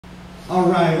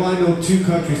Alright, well I know 2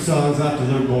 country songs. I'll have to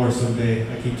learn more someday.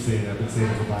 I keep saying that. I've been saying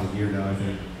it for about a year now, I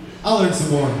think. I'll learn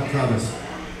some more, I promise.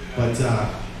 But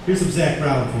here's some Zac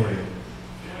Brown for you.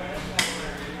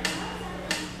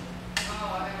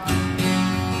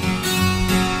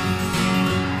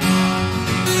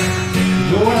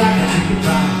 Go like a chicken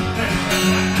pie.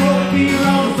 Cold beer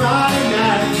on a Friday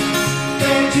night.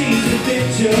 Bare jeans and fit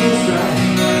just right.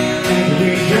 And the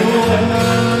radio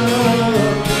up.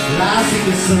 I see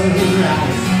the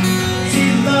sunrise. See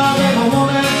the love in a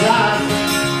woman's eyes.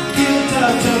 Feel the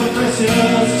touch of a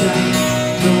precious child.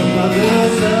 No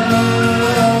mother's love.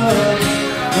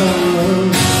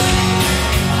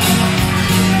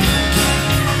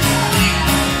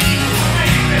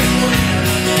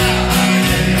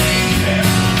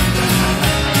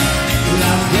 Well,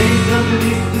 I was raised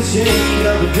underneath the shade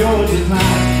of a Georgia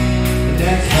pine. And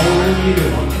that's home, you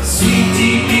know. Sweet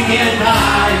tea, pecan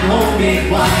pie, and homemade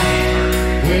wine.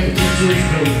 Where the pictures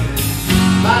go.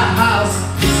 My house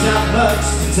is not much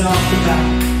to talk about,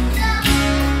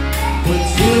 but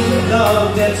it's filled with love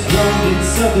that's grown in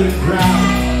southern ground.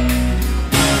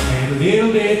 And a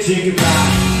little bit of chicken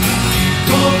pie.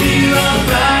 Cold beer on a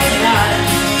Friday night.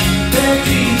 Bare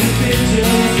jeans and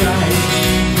pictures right.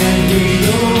 And we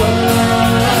go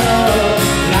up,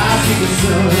 and I see the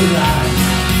sunrise.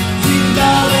 See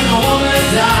love in a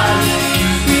woman's eyes.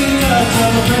 Feel the touch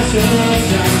of a precious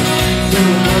child. No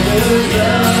mother's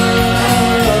love.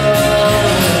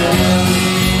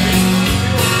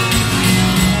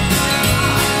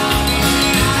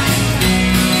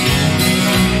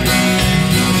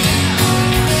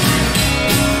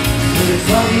 But it's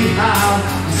funny how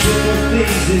the simple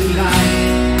things in life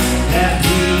that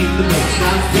mean the most.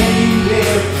 Not where you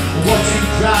live, or what you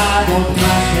drive, or the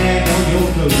price tag on your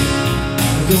clothes.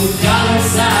 There's no dollar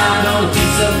sign on a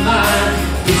piece of mind.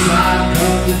 This I've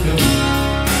come to know.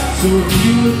 So if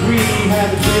you agree,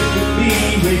 have a drink with me,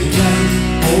 raise your glasses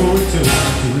or a toast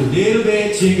to a little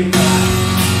bit of chicken pie.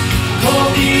 Cold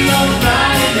beer on a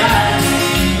Friday night.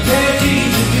 Bare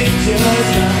jeans and pictures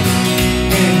right.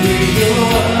 And we go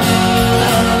up,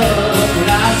 and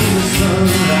I see the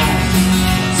sunrise.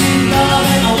 See love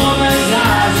in a woman's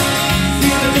eyes.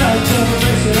 Feel the touch of a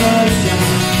precious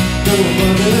child. No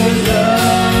mother's love.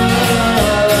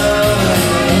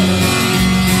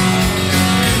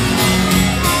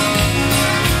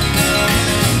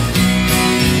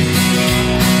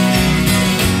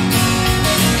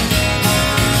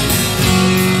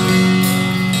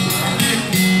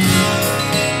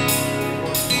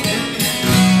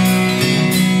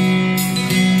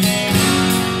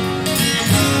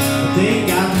 Thank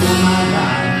God for my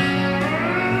life,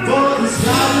 for the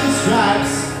stars and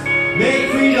stripes, make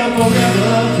freedom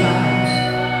forever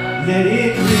fly. Let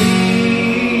it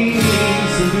ring,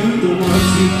 salute the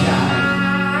ones who died,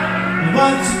 the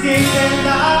ones who gave their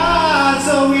lives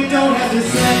so we don't have to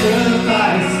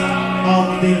sacrifice all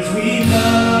the things we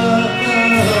love,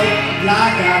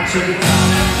 like our chicken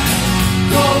pie.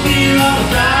 Cold beer on a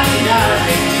Friday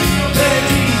night.